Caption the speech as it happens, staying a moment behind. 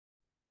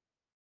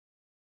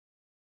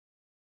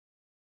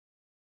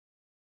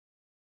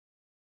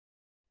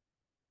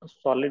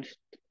solid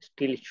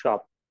steel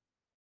shaft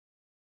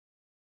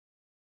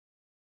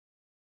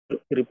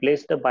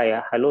replaced by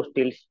a hollow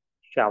steel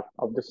shaft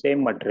of the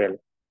same material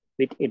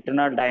with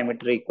internal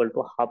diameter equal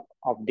to half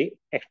of the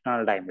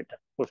external diameter.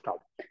 Full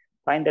stop.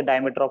 Find the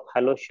diameter of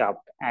hollow shaft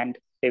and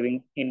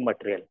saving in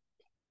material.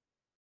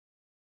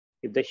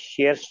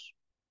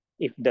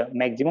 If the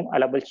maximum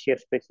allowable shear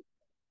stress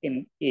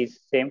is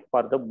same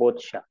for the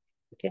both shaft.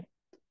 Okay.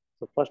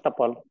 So first of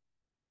all,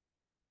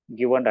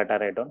 given data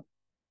write down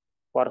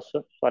for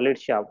solid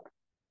shaft,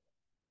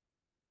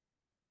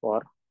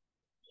 for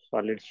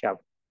solid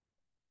shaft,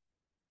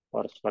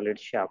 for solid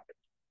shaft.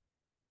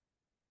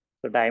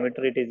 So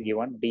diameter it is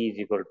given d is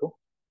equal to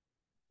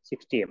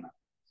 60 mm.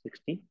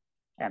 60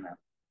 mm.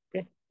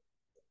 Okay.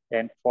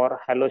 Then for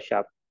hollow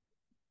shaft,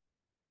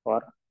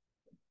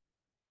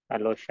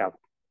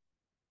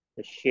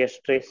 the shear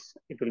stress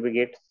it will be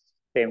get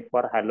same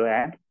for hollow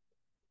and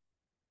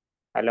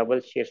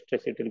allowable shear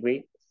stress it will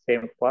be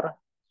same for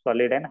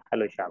solid and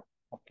hollow shaft.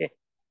 Okay.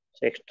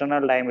 So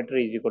external diameter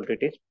is equal to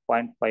it is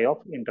 0.5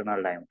 of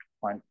internal diameter.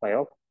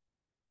 0.5 of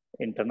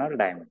internal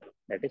diameter.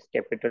 That is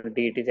capital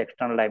D it is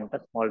external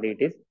diameter, small d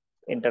it is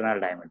internal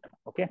diameter.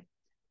 Okay.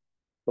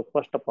 So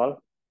first of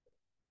all,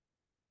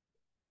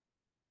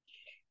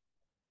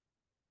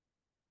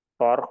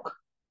 torque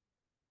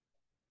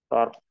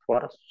for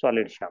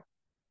solid shaft.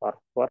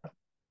 Torque for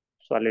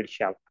solid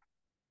shaft.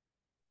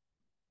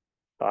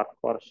 Torque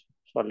for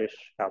solid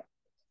shaft.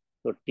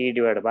 So T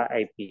divided by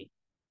IP.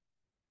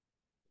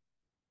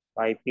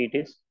 IP it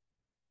is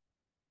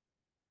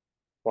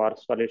for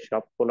solid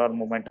shaft polar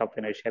moment of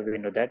inertia. We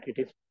know that it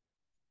is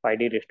pi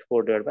d raised to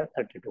 4 divided by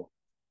 32.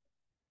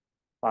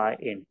 Pi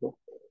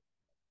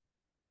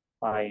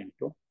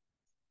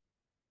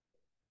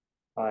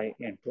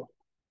into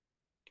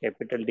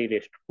capital D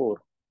raised to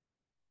 4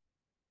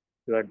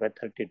 divided by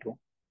 32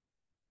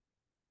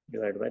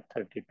 divided by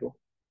 32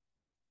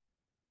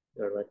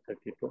 divided by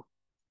 32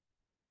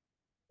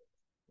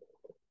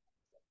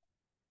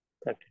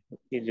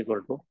 is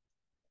equal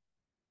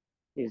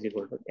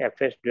to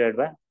Fs divided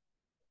by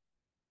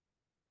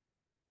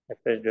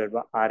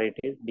R it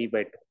is D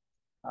by 2.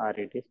 R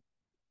it is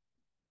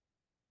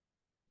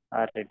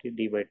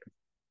D by 2.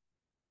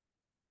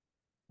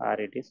 R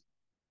it is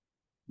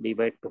D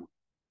by 2.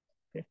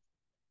 Okay.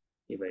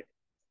 D by 2.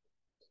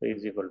 So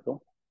is equal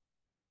to,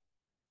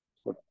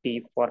 so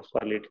T for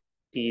solid,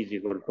 T is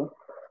equal to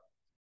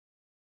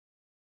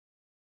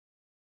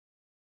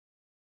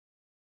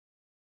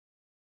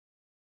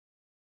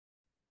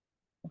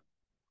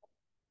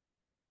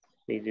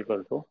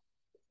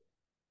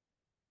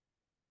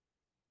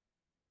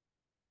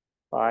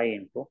pi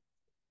into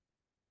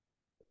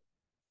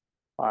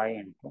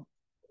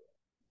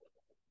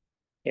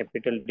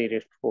capital D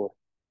raised to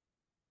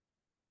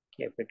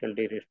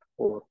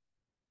 4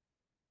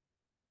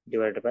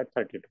 divided by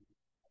 32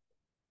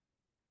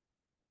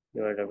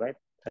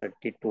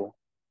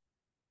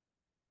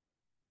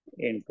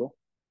 into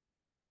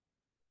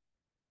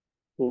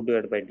 2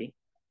 divided by D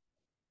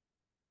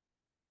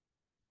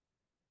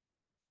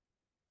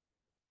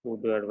 2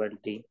 divided by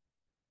D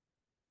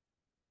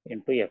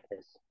into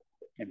Fs.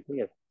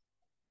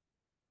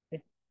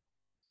 Okay.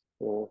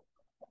 So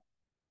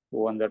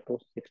 2 on the 2,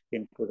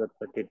 16 to the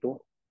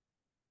 32.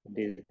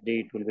 This D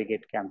it will be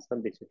get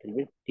cancelled. This it will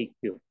be D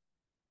cube.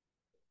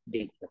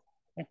 Okay.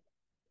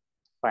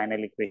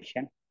 Final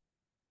equation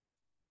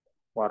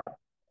for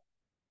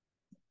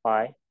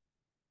pi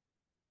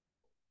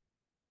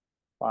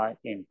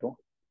into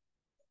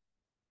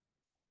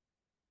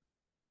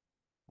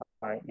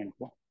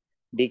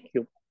D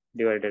cube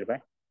divided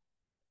by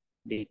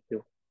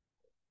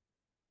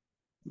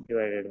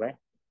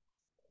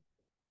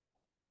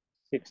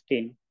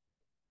 16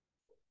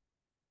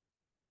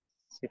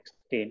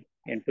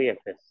 into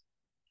Fs.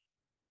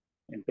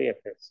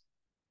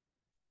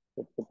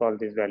 So put all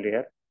this value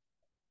here.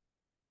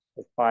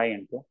 So pi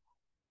into,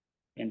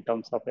 in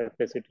terms of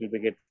Fs it will be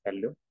get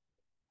value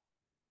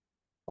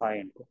pi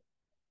into,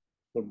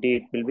 so D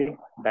it will be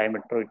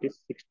diameter it is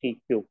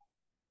 60 cube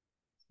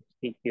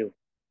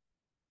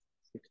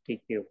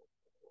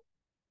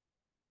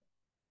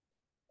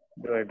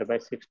divided by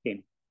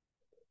 16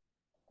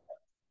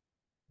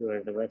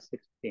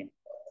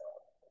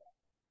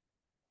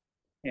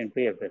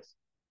 into Fs.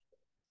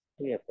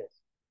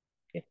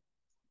 Okay.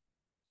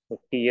 So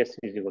Ts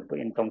is equal to,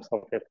 in terms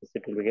of Fs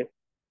it will be get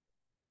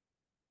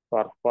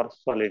torque for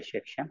solid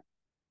section.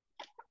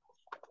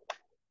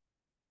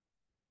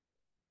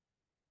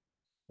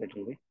 It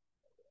will be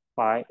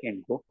pi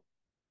into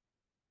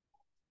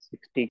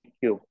 60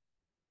 cube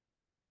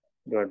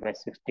divided by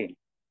 16.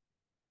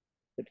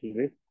 It will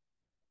be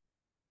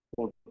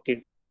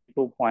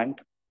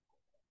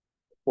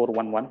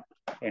 42.411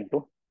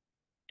 into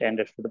 10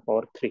 raised to the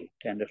power 3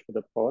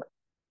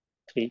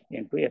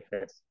 into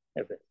Fs.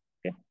 Okay.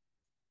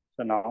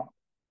 So now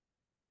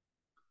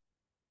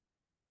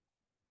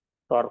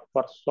torque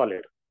for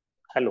solid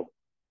hollow.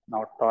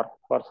 Now torque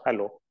for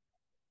hollow.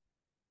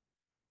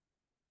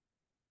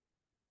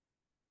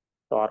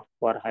 Torque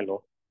for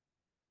hollow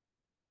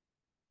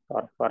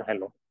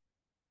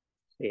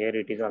Here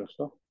it is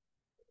also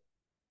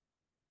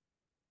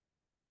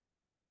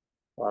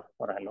for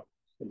hollow.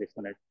 So this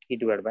one is T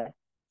divided by,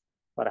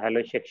 for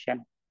hollow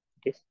section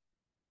it is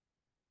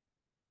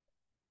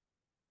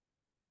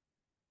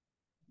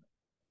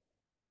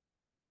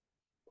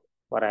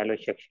for hollow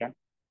section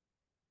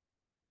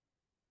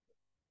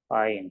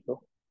pi into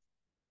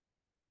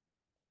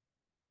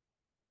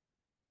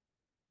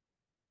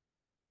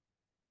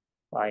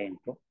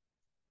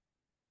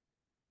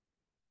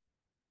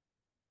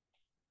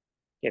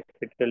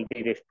capital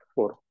D raised to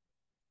 4,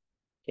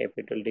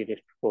 capital D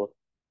raised to 4,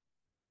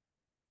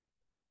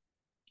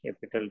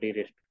 capital D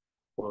raised to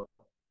 4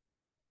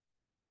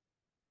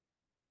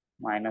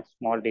 minus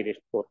small d raised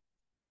to 4,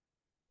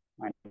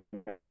 minus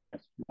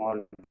small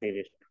d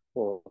raised to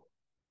 4,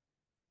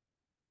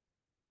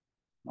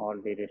 small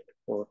d raised to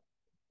 4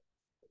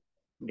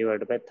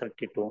 divided by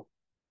 32,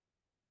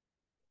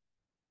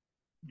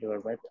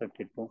 divided by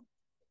 32,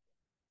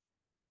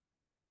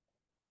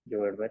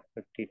 divided by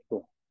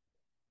 32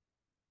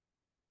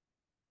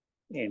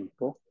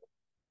 into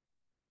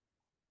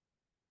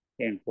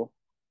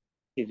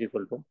is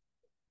equal to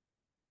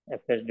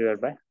fs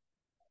divided by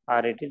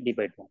r, it is d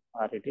by 2,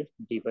 r it is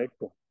d by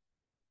 2,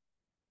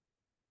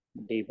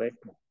 d by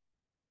 2,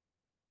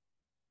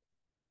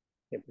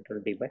 capital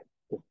D by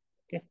 2.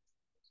 Okay,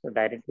 so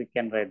direct we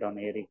can write down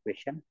here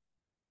equation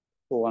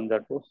 2 on the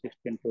 2,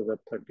 16 to the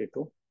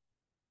 32.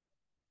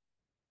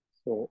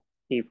 So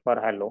T for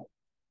hello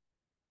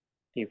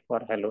is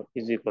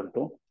equal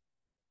to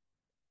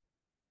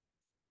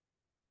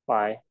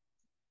pi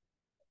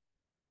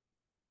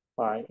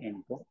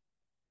into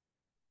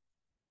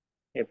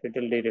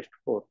capital D raised to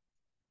 4,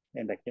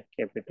 and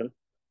capital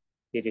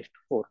D raised to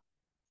 4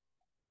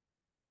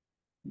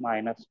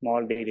 minus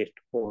small d raised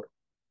to 4,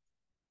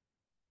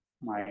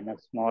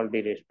 minus small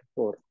d raised to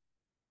 4,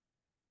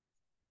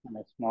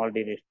 minus small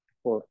d raised to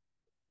 4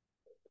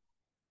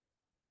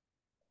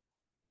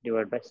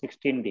 divided by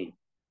 16d,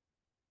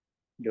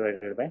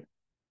 divided by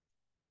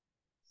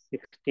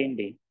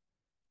 16d,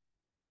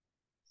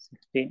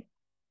 16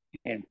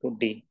 into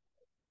d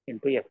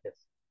into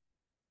fs,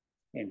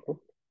 into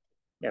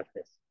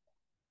fs.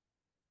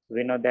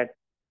 We know that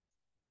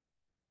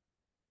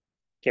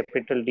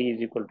capital D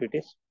is equal to, it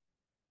is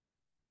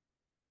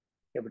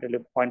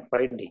capital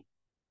 0.5 d.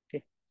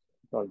 Okay,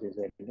 all this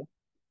value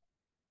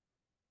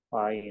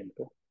pi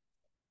into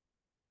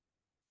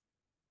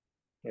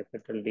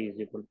capital D is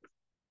equal to,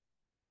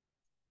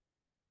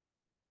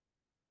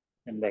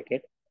 in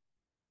bracket,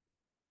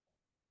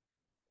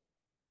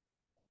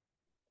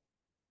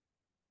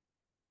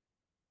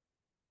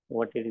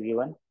 what is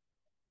given,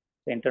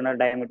 the internal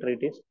diameter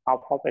it is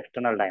half of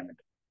external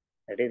diameter.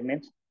 That is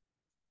means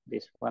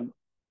this one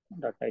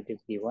that it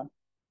is given,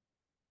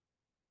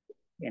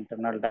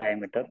 internal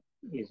diameter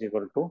is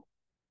equal to,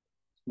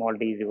 small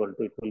d is equal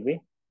to, it will be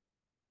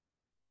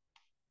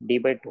d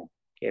by 2,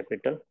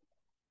 capital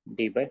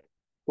D by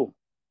 2,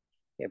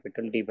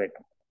 capital D by 2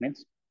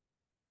 means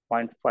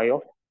 0.5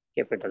 of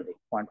capital D,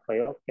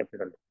 0.5 of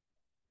capital D.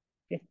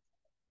 Okay,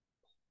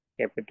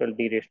 capital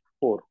D raised to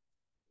 4,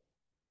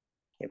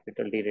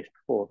 capital D raised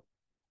to 4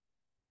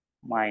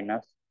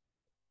 minus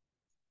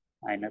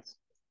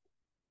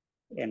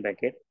in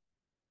bracket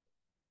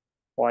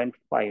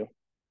 0.5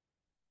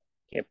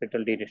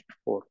 capital D raised to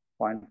 4,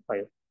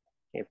 0.5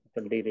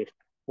 capital D raised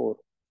to 4,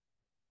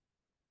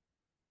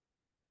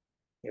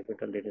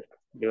 capital D raised to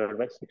 4 divided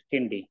by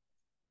 16d,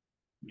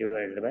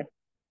 divided by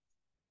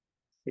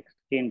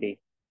 16d,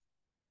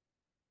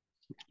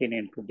 16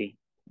 into d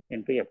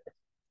into fs,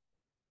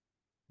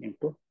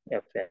 into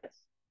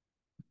fs.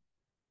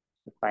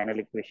 So final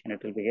equation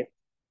it will be get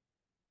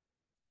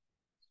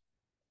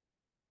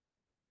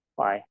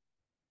pi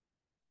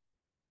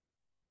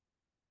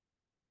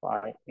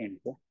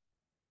into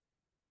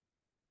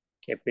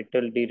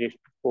capital D raised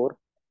to 4.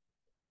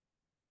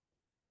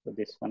 So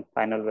this one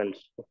final value,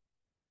 so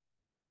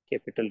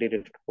capital D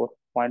raised to 4,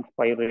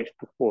 0.5 raised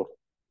to 4.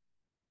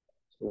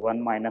 So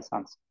 1 minus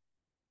answer.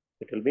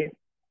 It will be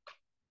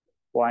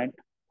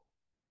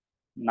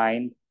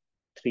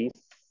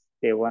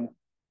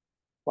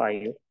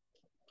 0.9375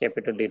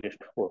 capital D raised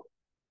to 4.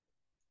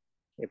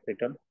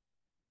 Capital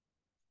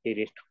D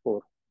raised to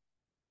 4.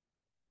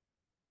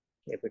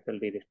 Capital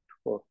D raised to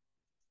 4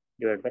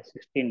 divided by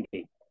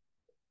 16d,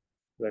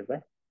 divided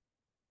by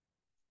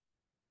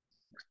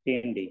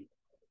 16d,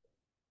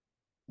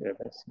 divided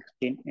by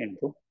 16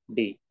 into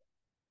d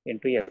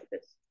into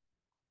fs,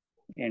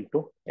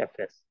 into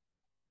fs.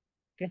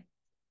 Okay,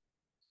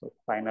 so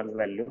final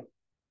value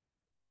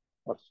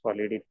of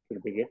solid it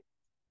will be get,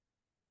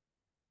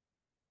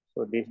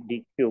 so this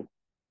d cube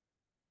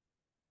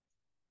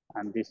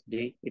and this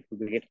d it will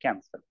be get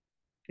cancelled.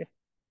 Okay,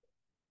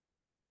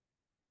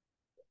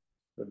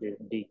 so this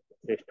d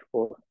raised to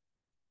 4,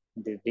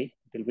 this d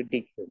it will be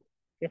d cube.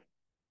 Okay,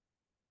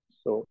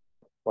 so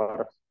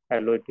for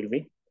hello it will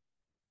be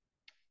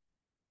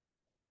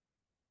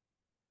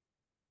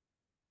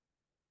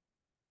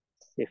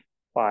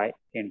pi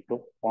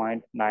into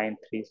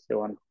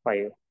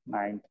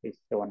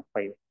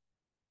 0.9375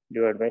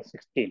 divided by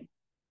 16.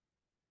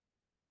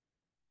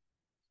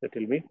 So it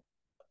will be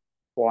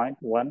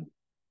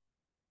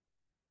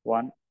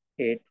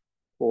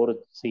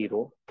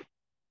 0.11840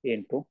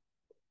 into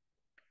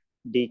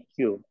d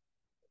cube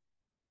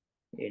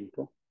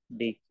into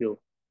d cube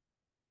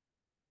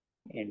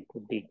into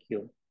d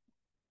cube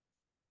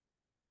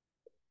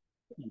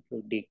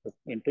into d cube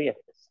into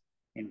fs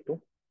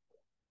into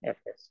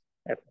fs.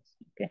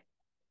 Okay.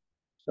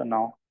 So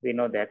now we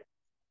know that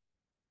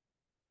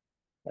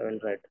I will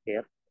write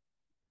here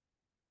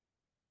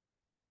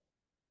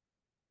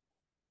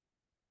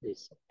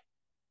this.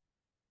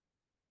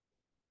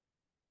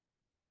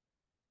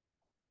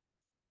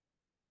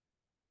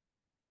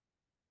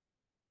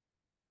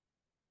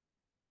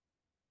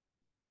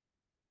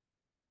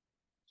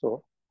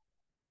 So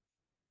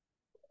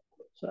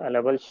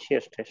allowable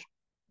shear stress,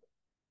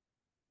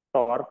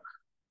 torque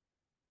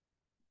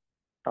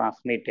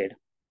transmitted,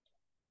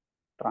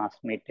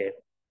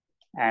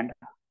 and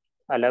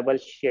allowable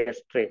shear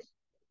stress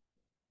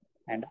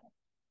and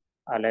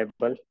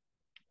allowable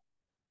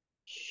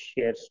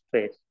shear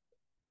stress,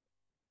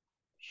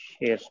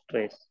 shear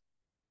stress,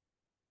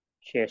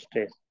 shear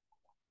stress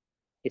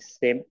is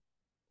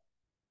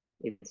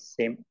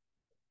same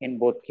in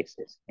both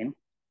cases.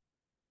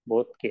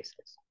 Both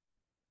cases.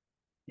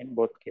 In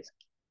both cases.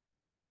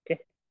 Okay.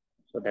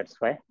 So that's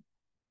why.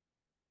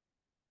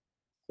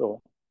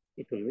 So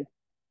it will be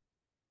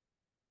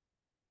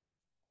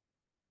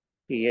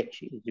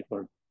TH is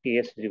equal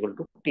TS is equal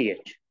to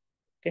TH.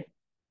 Okay.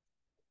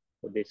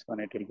 So this one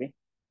it will be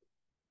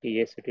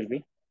TS, it will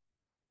be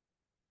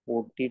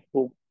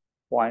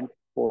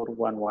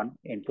 42.411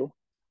 into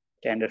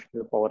 10 raised to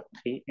the power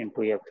 3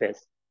 into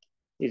Fs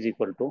is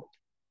equal to,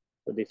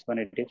 so this one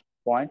it is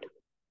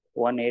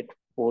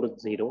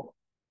 0.1840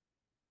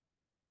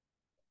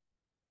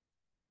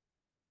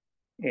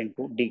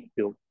 into d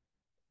cube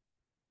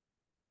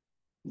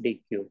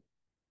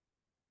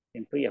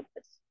into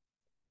Fs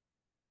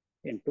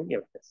into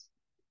Fs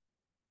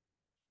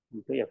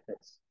into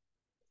Fs.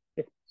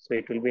 Okay. So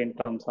it will be in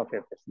terms of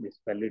Fs. This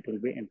value it will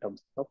be in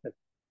terms of Fs.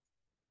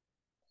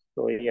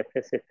 So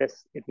Fs,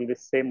 it will be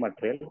same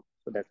material.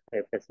 So that's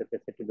Fs it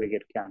will be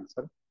get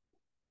cancelled.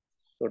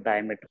 So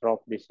diameter of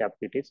this shaft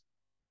it is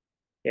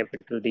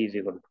capital D is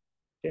equal to.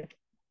 Okay.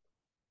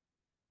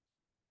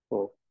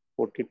 So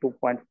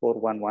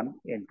 42.411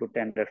 into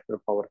 10 raised to the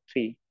power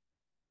 3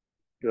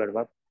 divided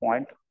by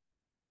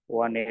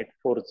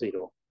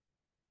 0.1840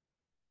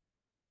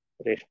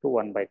 raised to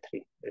 1 by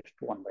 3 raised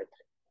to 1 by 3.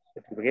 So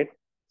it will get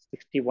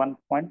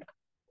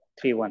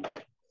 61.31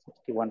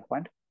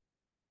 61.313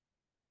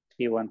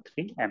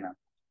 mm.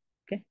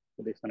 Okay.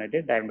 So this one I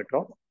did diameter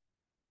of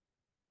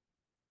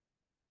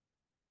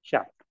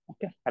shaft.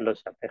 Okay. Hollow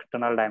shaft.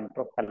 External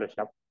diameter of hollow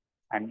shaft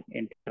and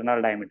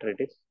internal diameter it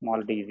is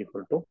small d is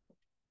equal to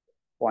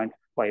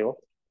 0.5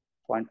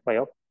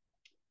 of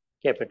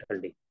capital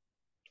D.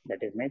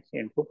 That is means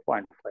into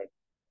 0.5.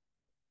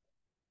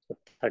 So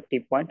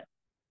 30.65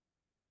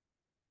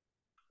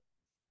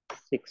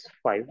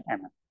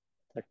 mm.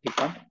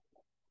 30.65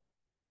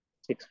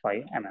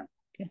 mm.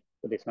 Okay.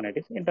 So this one it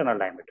is internal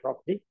diameter of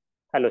the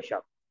hollow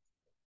shaft.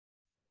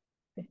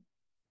 Okay.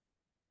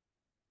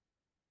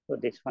 So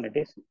this one it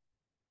is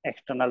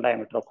external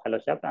diameter of hollow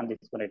shaft and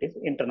this one it is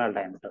internal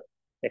diameter.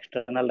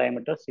 External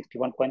diameter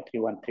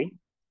 61.313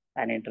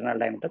 and internal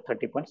diameter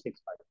 30.65.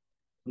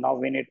 Now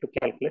we need to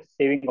calculate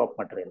saving of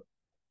material.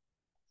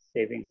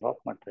 Saving of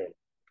material.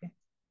 Okay.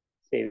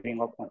 Saving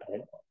of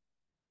material.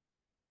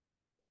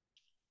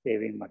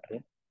 Saving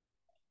material.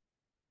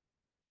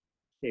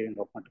 Saving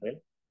of material.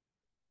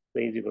 So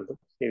is equal to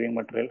saving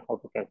material. How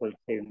to calculate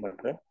saving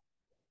material?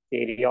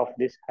 The area of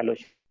this hollow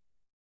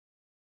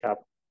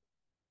shaft.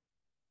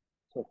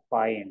 So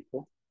pi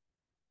into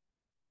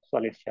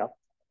solid shaft.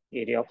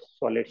 Area of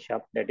solid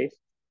shaft that is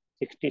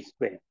 60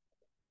 square.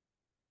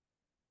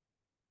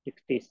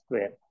 60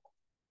 square.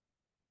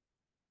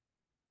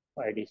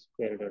 Pi d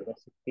square divided by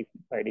 60.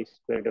 Pi d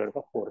square divided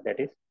by 4. That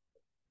is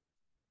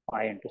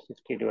pi into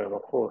 60 divided by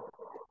 4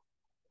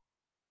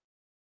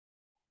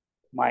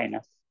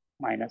 minus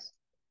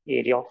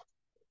area of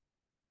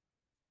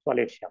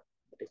solid shaft.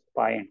 That is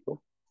pi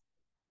into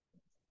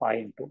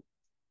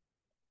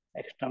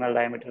external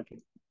diameter.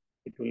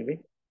 It will be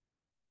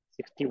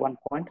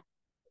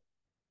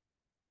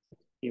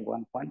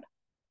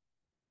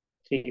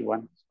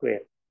 61.31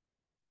 square.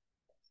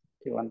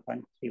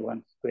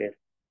 61.31 square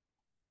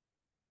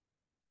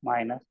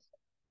minus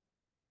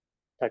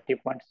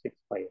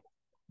 30.65.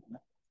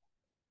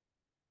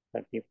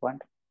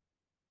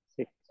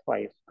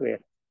 30.65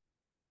 square.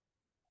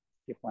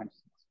 30.65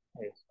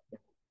 square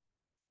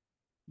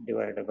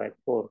divided by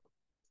 4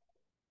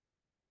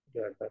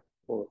 divided by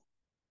 4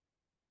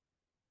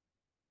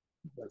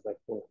 divided by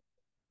 4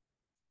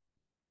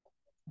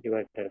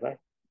 divided by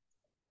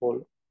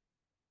whole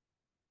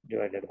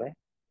divided by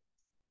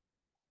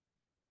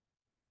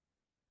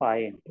pi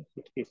into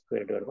 60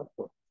 square divided by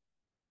 4.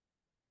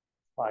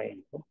 Pi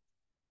into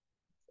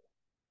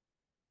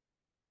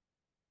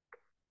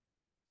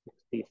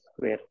 60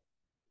 square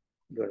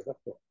divided by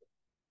 4.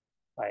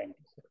 Pi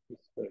into 60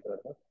 square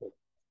divided by 4.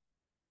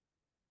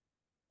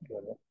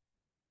 divided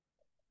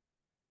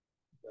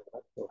by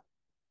 4.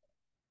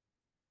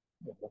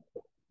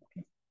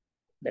 Okay.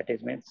 That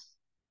is means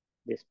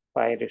this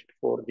pi raised to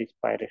 4, this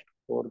pi raised to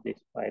 4, this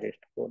pi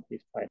raised to 4,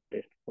 this pi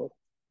raised to 4,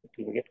 it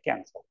will get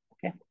cancelled.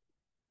 Okay.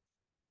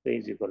 So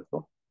is equal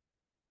to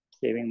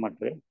saving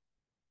material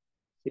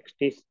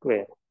 60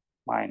 square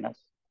minus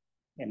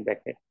in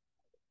bracket.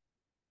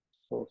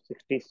 So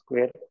 60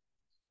 square,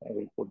 I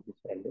will put this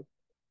value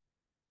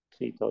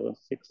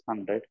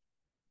 3600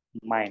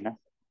 minus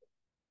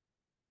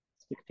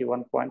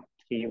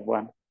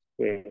 61.31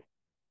 square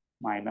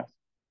minus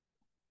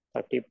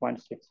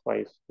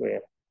 30.65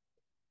 square.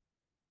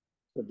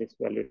 So this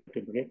value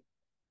will be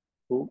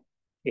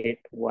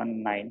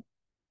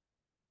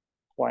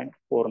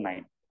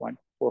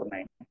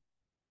 2819.49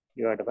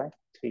 divided by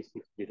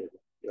 3600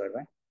 divided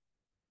by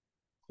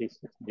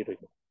 3600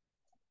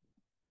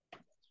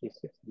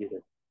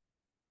 3600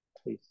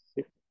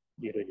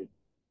 3600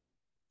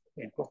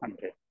 into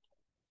 100.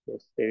 So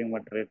saving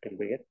material will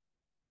be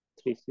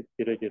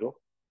 3600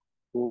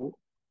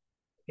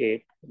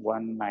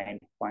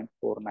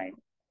 2819.49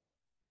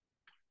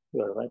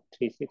 divided by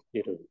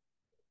 3600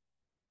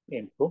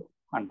 into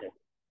 100.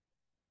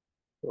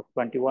 So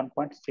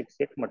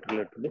 21.68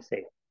 material to be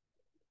saved.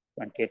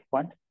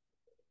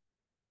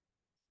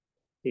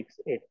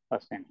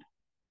 28.68%.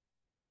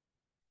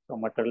 So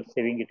material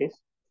saving it is.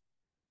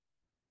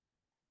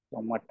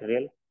 So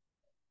material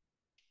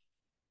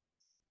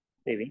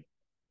saving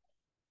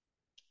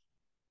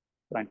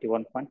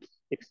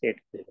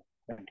 21.680.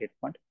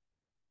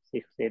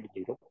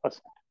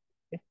 28.680%.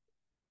 Okay.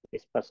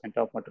 This percent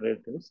of material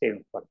to be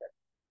saving for that.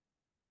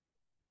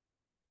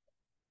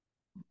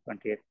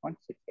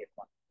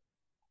 28.681.